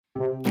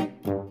Come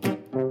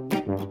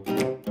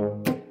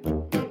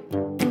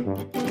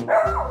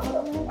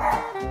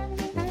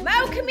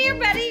here,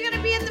 buddy. You're going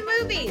to be in the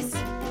movies.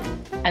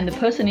 And the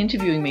person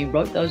interviewing me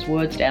wrote those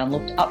words down,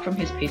 looked up from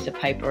his piece of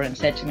paper and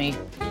said to me,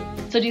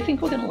 "So do you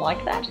think we're going to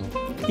like that?"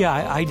 Yeah,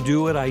 I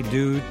do what I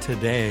do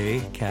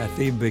today,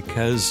 Kathy,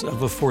 because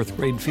of a fourth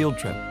grade field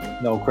trip.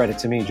 No credit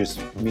to me, just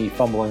me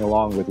fumbling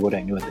along with what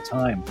I knew at the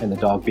time, and the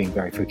dog being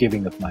very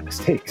forgiving of my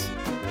mistakes.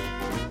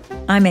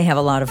 I may have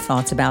a lot of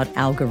thoughts about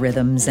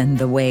algorithms and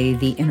the way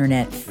the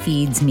internet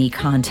feeds me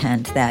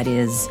content that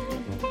is,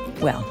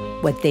 well,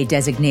 what they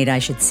designate I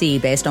should see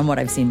based on what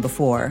I've seen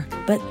before.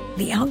 But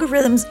the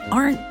algorithms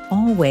aren't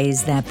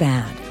always that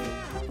bad.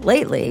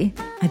 Lately,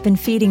 I've been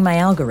feeding my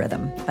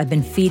algorithm. I've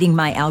been feeding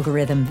my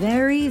algorithm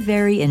very,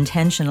 very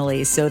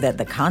intentionally so that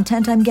the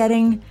content I'm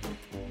getting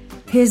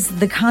is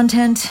the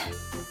content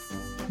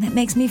that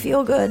makes me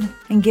feel good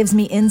and gives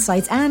me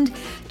insights and,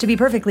 to be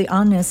perfectly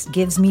honest,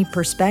 gives me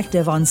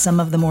perspective on some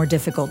of the more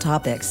difficult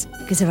topics.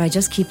 Because if I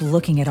just keep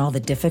looking at all the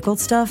difficult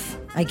stuff,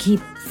 I keep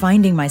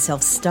finding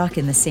myself stuck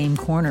in the same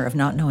corner of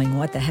not knowing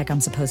what the heck I'm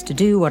supposed to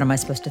do, what am I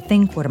supposed to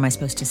think, what am I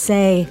supposed to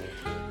say.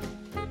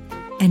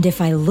 And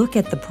if I look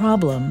at the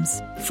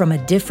problems from a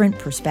different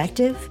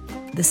perspective,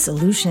 the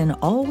solution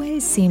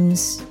always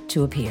seems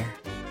to appear.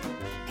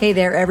 Hey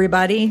there,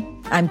 everybody.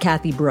 I'm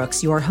Kathy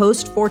Brooks, your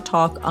host for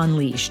Talk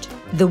Unleashed,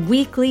 the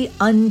weekly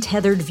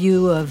untethered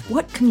view of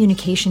what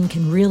communication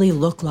can really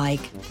look like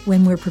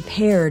when we're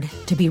prepared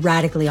to be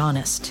radically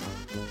honest,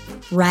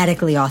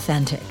 radically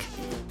authentic,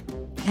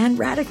 and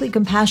radically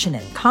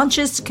compassionate.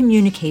 Conscious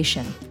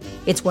communication.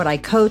 It's what I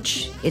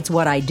coach, it's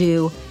what I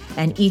do,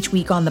 and each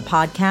week on the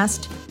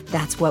podcast,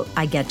 that's what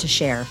I get to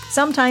share.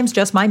 Sometimes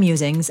just my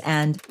musings,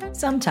 and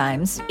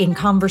sometimes in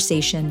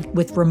conversation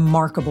with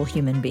remarkable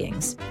human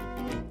beings.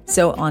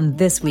 So on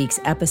this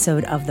week's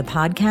episode of the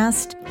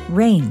podcast,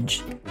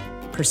 range,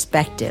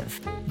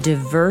 perspective,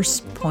 diverse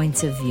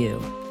points of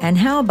view, and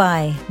how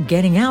by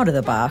getting out of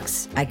the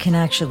box, I can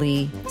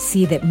actually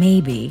see that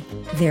maybe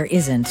there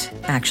isn't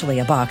actually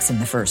a box in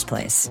the first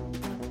place.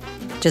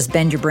 Just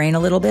bend your brain a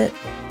little bit?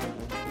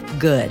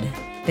 Good.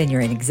 Then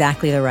you're in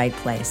exactly the right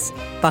place.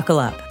 Buckle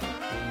up.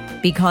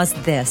 Because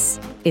this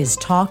is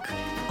Talk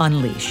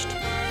Unleashed.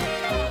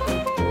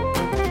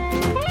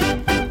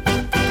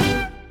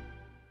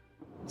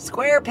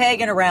 Square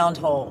peg in a round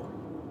hole.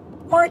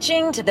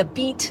 Marching to the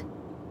beat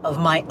of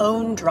my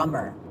own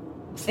drummer.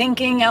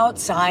 Thinking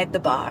outside the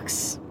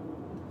box.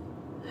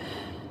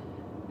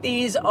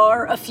 These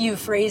are a few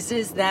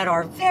phrases that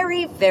are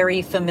very,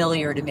 very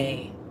familiar to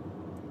me.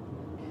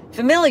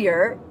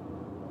 Familiar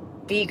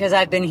because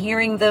I've been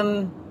hearing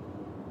them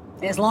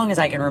as long as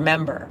I can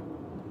remember.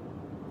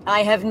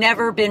 I have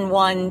never been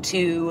one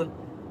to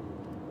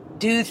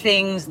do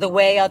things the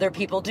way other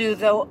people do,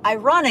 though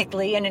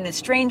ironically and in a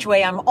strange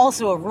way, I'm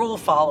also a rule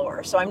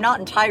follower, so I'm not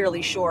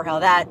entirely sure how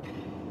that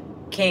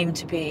came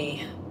to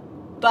be.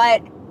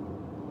 But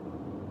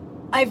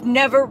I've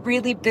never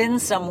really been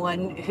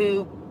someone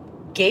who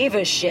gave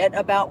a shit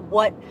about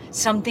what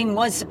something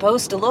was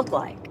supposed to look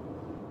like.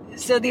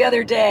 So the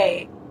other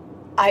day,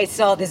 I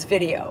saw this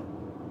video.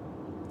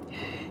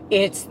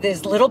 It's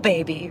this little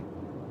baby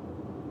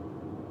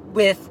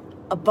with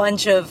a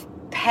bunch of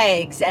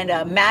pegs and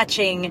a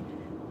matching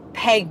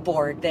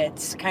pegboard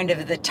that's kind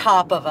of the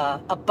top of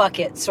a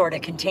bucket sort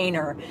of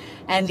container.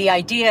 And the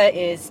idea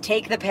is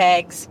take the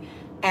pegs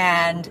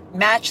and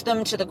match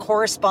them to the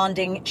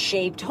corresponding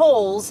shaped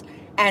holes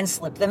and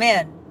slip them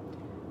in.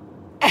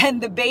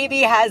 And the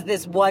baby has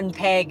this one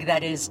peg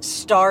that is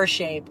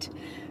star-shaped,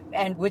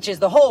 and which is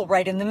the hole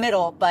right in the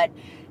middle, but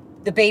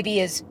the baby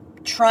is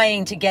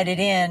trying to get it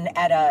in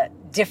at a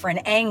different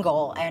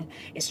angle and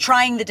is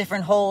trying the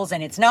different holes,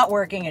 and it's not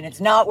working and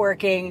it's not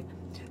working.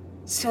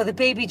 So the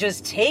baby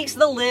just takes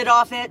the lid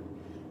off it,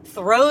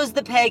 throws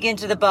the peg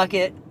into the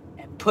bucket,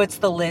 and puts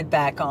the lid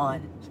back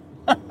on.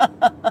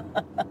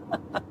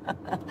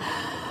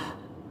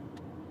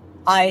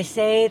 I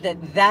say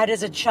that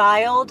is a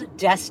child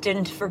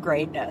destined for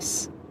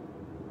greatness.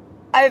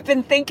 I've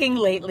been thinking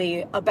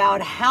lately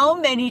about how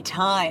many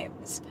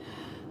times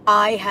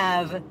I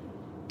have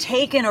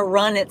taken a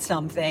run at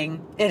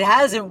something, it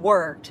hasn't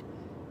worked,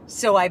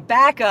 so I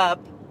back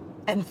up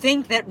and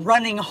think that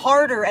running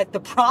harder at the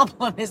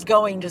problem is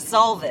going to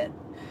solve it.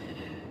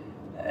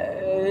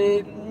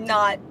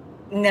 Not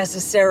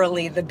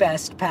necessarily the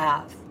best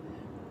path.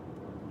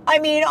 I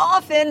mean,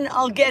 often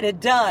I'll get it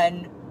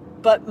done,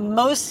 but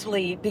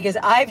mostly because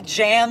I've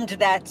jammed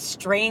that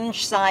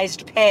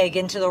strange-sized peg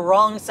into the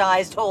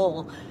wrong-sized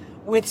hole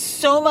with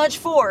so much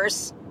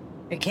force,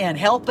 it can't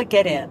help but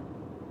get in.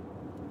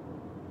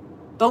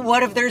 But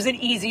what if there's an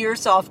easier,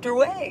 softer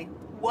way?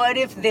 What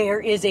if there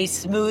is a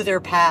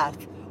smoother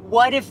path?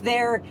 What if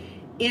there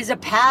is a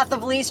path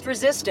of least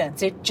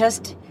resistance? It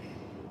just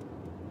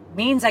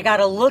means I got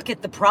to look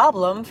at the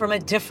problem from a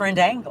different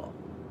angle.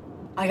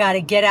 I got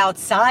to get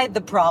outside the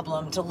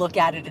problem to look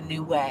at it a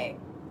new way.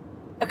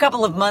 A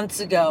couple of months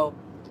ago,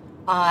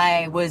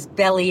 I was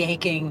belly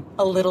aching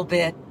a little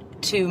bit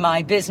to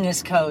my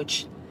business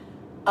coach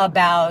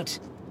about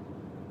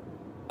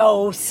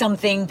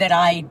something that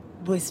I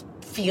was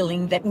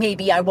feeling that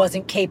maybe I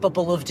wasn't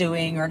capable of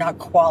doing or not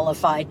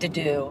qualified to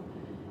do.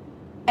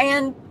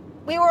 And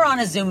we were on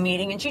a Zoom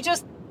meeting and she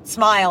just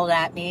smiled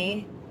at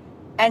me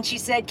and she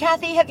said,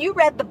 "Kathy, have you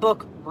read the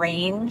book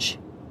Range?"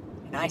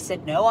 And I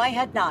said, "No, I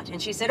had not."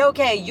 And she said,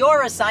 "Okay,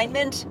 your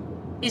assignment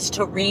is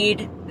to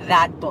read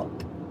that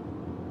book."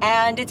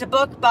 And it's a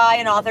book by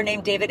an author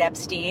named David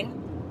Epstein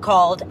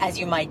called, as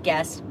you might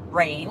guess,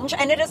 Range.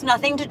 And it has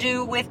nothing to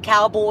do with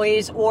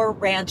cowboys or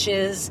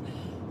ranches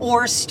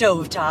or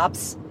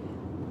stovetops.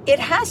 It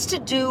has to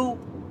do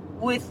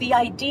with the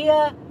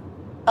idea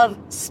of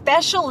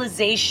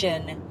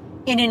specialization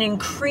in an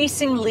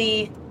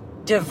increasingly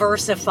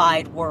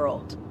diversified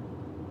world.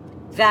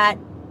 That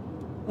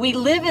we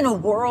live in a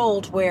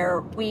world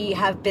where we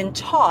have been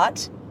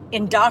taught,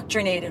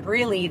 indoctrinated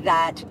really,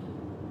 that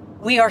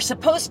we are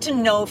supposed to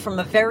know from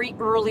a very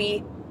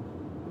early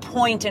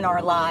point in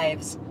our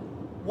lives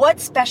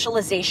what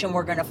specialization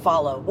we're going to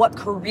follow, what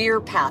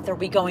career path are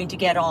we going to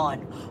get on,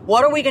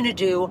 what are we going to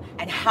do,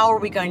 and how are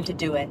we going to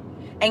do it.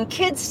 And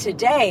kids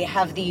today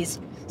have these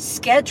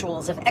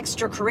schedules of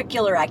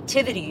extracurricular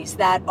activities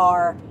that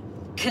are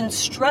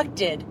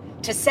constructed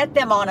to set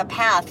them on a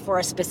path for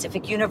a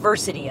specific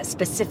university, a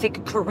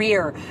specific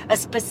career, a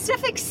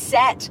specific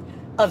set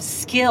of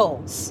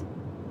skills.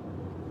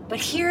 But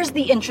here's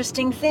the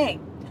interesting thing.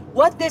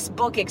 What this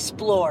book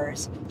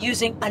explores,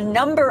 using a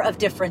number of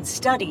different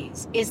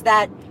studies, is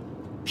that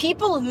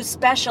people who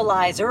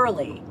specialize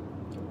early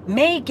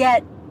may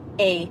get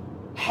a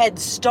head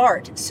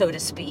start, so to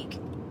speak,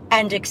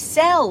 and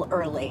excel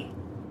early,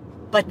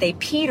 but they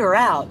peter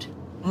out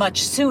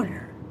much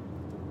sooner.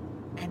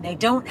 And they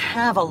don't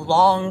have a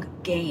long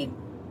game.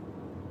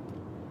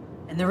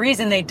 And the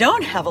reason they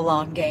don't have a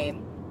long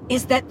game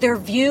is that their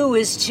view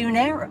is too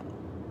narrow.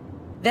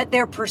 That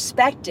their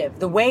perspective,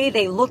 the way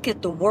they look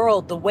at the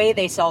world, the way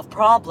they solve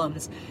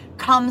problems,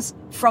 comes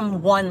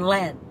from one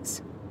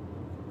lens.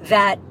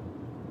 That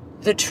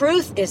the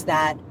truth is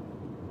that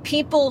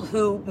people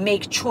who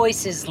make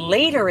choices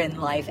later in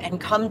life and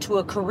come to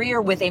a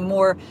career with a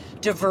more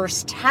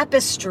diverse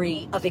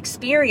tapestry of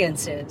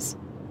experiences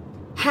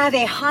have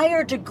a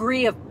higher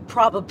degree of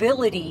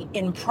probability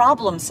in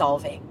problem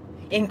solving,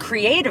 in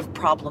creative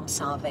problem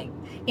solving,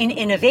 in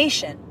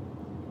innovation,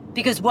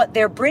 because what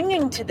they're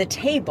bringing to the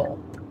table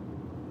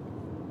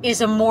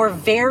is a more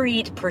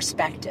varied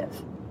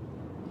perspective.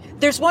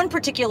 There's one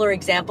particular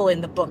example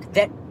in the book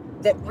that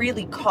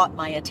really caught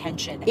my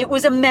attention. It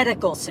was a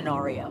medical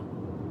scenario.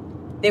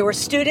 They were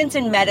students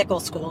in medical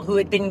school who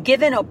had been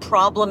given a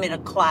problem in a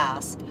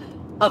class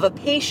of a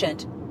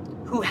patient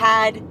who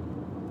had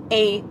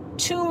a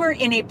tumor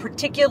in a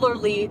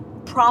particularly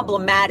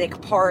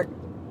problematic part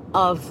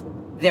of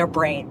their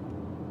brain.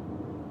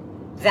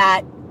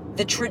 That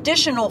the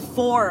traditional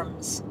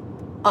forms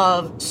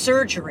of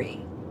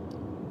surgery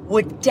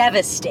would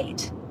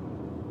devastate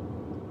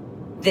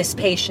this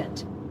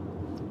patient,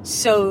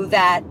 so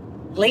that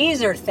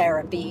laser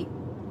therapy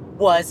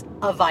was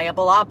a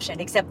viable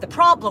option. Except the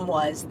problem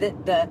was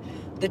that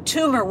the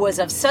tumor was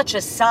of such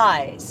a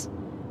size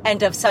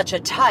and of such a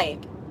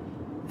type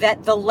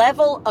that the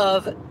level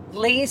of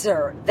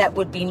laser that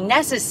would be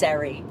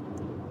necessary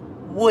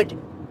would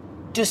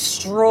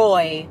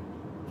destroy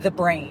the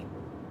brain.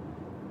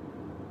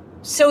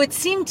 So it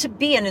seemed to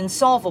be an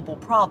insolvable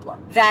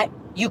problem, that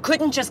you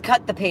couldn't just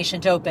cut the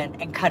patient open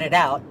and cut it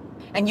out,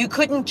 and you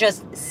couldn't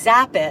just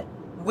zap it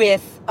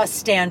with a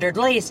standard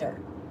laser.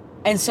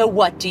 And so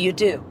what do you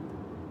do?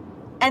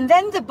 And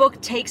then the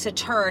book takes a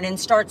turn and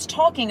starts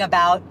talking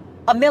about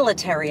a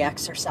military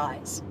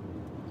exercise.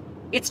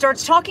 It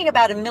starts talking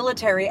about a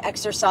military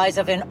exercise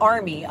of an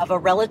army of a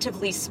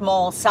relatively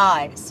small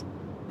size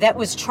that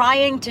was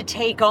trying to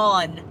take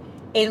on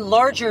a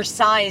larger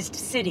sized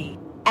city,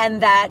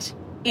 and that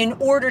in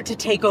order to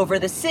take over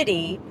the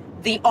city,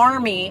 the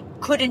army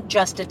couldn't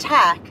just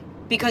attack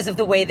because of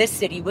the way this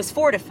city was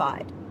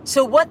fortified.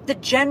 So what the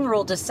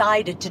general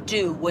decided to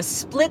do was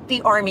split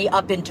the army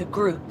up into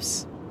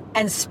groups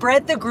and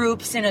spread the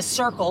groups in a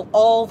circle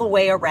all the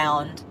way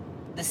around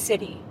the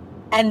city.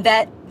 And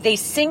that they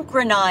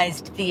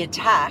synchronized the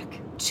attack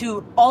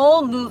to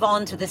all move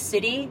on to the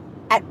city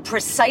at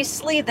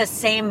precisely the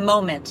same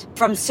moment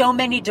from so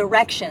many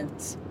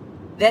directions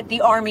that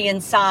the army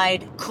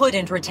inside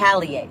couldn't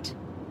retaliate.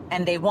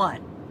 And they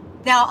won.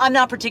 Now, I'm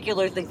not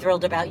particularly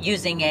thrilled about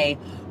using a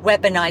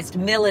weaponized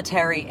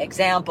military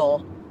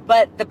example,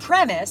 but the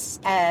premise,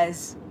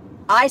 as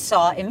I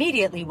saw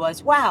immediately,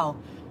 was, wow,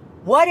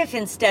 what if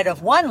instead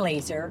of one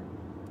laser,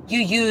 you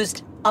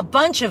used a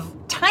bunch of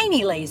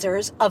tiny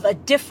lasers of a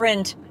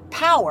different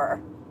power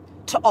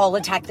to all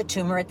attack the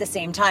tumor at the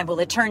same time? Well,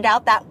 it turned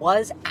out that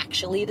was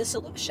actually the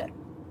solution.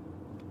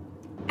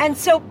 And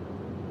so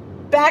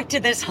back to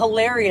this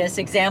hilarious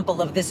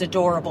example of this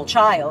adorable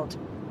child.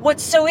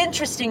 What's so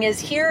interesting is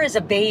here is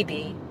a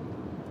baby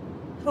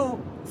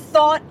who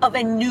thought of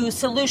a new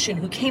solution,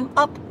 who came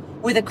up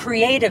with a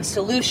creative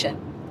solution.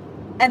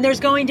 And there's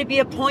going to be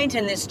a point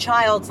in this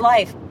child's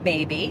life,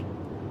 maybe,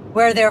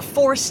 where they're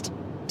forced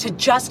to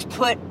just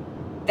put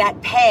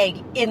that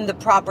peg in the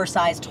proper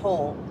sized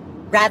hole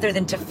rather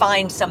than to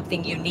find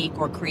something unique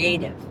or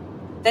creative.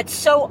 That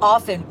so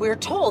often we're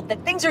told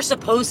that things are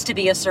supposed to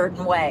be a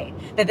certain way,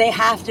 that they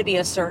have to be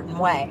a certain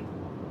way.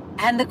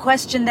 And the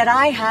question that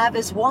I have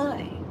is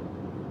why?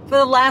 For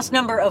the last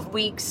number of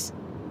weeks,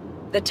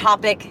 the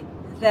topic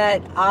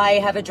that I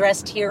have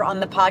addressed here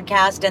on the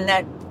podcast, and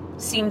that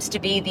seems to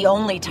be the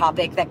only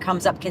topic that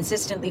comes up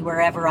consistently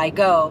wherever I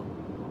go,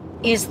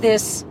 is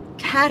this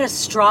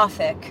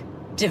catastrophic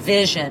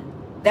division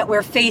that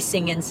we're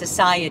facing in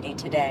society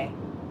today.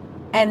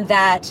 And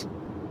that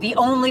the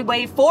only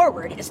way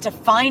forward is to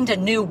find a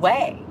new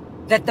way.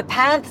 That the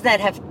paths that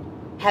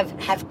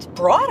have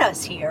brought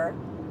us here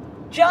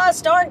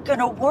just aren't going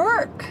to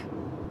work.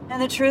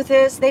 And the truth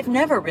is, they've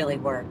never really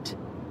worked.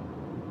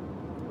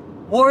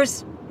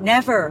 War's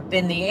never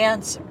been the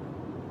answer.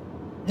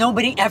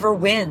 Nobody ever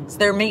wins.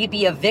 There may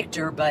be a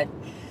victor, but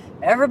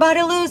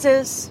everybody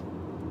loses.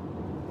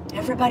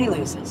 Everybody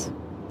loses.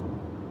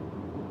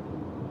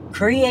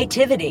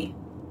 Creativity.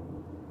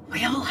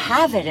 We all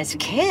have it as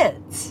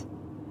kids.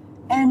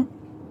 And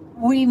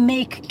we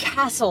make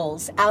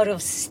castles out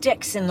of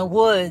sticks in the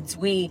woods.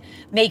 We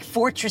make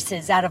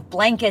fortresses out of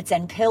blankets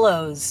and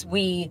pillows.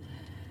 We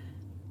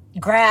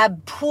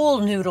grab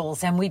pool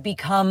noodles and we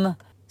become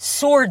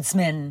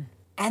swordsmen.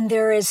 And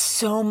there is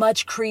so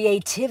much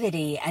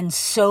creativity and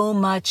so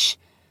much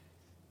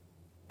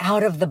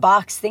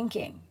out-of-the-box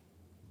thinking.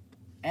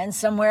 And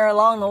somewhere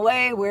along the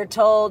way, we're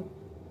told,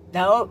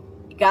 no,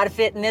 you got to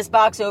fit in this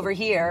box over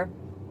here.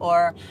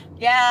 Or,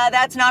 yeah,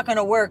 that's not going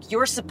to work.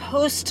 You're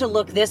supposed to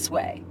look this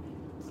way.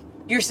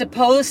 You're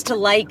supposed to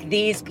like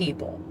these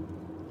people.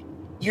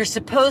 You're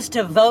supposed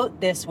to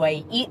vote this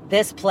way, eat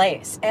this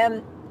place.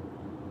 And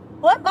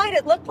what might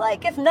it look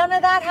like if none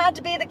of that had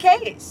to be the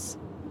case?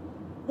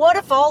 What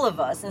if all of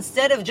us,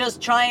 instead of just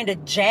trying to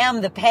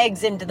jam the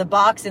pegs into the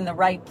box in the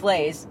right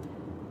place,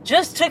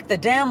 just took the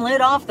damn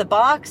lid off the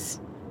box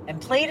and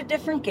played a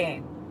different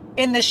game?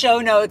 In the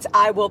show notes,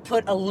 I will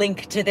put a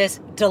link to this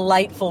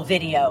delightful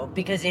video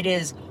because it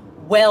is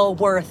well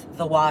worth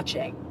the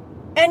watching.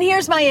 And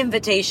here's my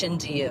invitation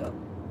to you.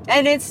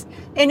 And it's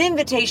an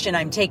invitation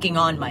I'm taking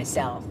on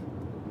myself.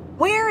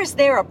 Where is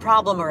there a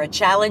problem or a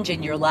challenge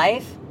in your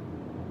life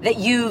that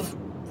you've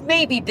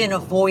maybe been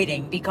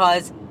avoiding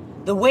because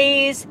the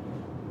ways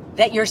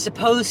that you're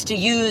supposed to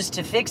use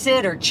to fix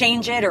it or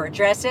change it or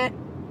address it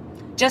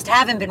just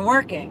haven't been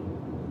working?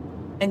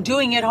 And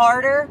doing it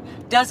harder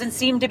doesn't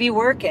seem to be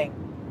working.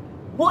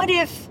 What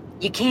if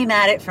you came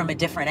at it from a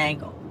different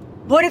angle?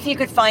 What if you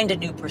could find a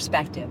new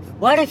perspective?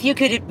 What if you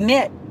could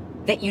admit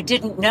that you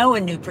didn't know a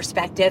new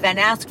perspective and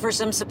ask for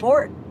some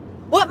support?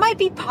 What might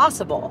be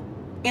possible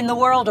in the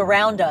world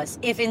around us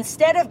if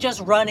instead of just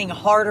running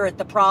harder at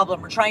the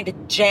problem or trying to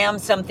jam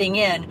something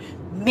in,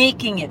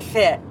 making it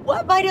fit,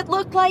 what might it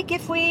look like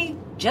if we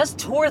just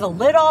tore the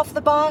lid off the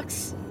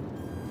box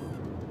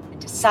and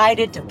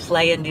decided to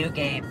play a new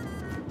game?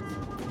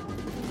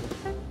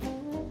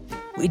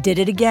 We did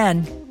it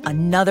again.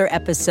 Another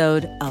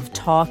episode of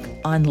Talk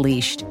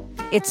Unleashed.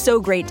 It's so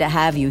great to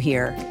have you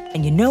here.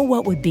 And you know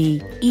what would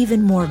be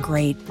even more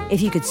great?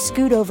 If you could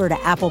scoot over to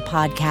Apple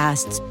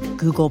Podcasts,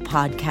 Google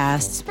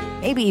Podcasts,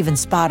 maybe even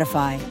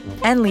Spotify,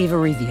 and leave a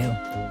review.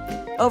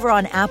 Over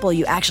on Apple,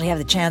 you actually have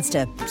the chance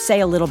to say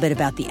a little bit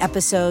about the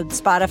episode.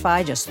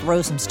 Spotify, just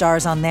throw some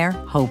stars on there,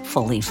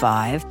 hopefully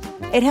 5.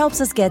 It helps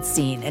us get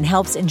seen and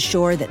helps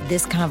ensure that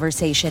this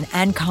conversation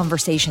and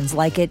conversations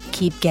like it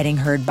keep getting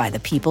heard by the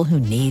people who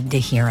need to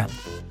hear them.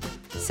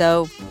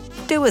 So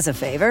do us a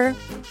favor,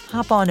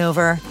 hop on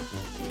over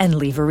and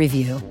leave a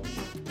review.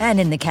 And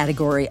in the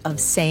category of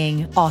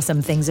saying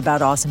awesome things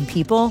about awesome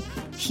people,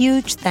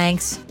 huge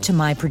thanks to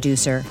my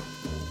producer,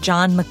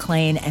 John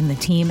McClain, and the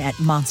team at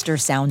Monster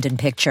Sound and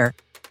Picture.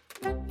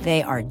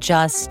 They are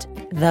just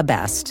the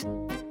best.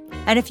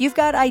 And if you've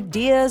got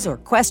ideas or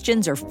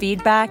questions or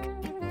feedback,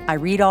 I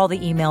read all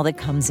the email that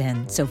comes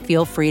in, so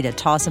feel free to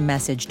toss a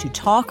message to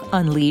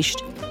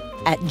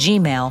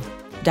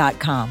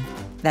talkunleashed@gmail.com.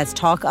 That's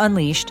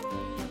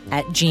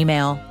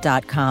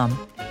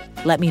talkunleashed@gmail.com.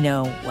 Let me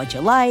know what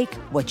you like,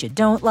 what you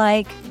don't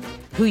like,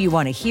 who you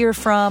want to hear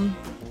from,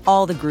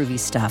 all the groovy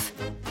stuff.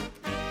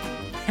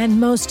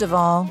 And most of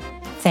all,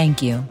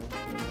 thank you.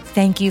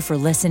 Thank you for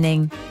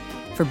listening,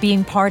 for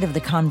being part of the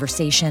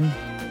conversation,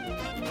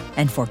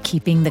 and for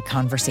keeping the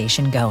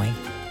conversation going.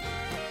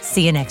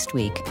 See you next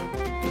week.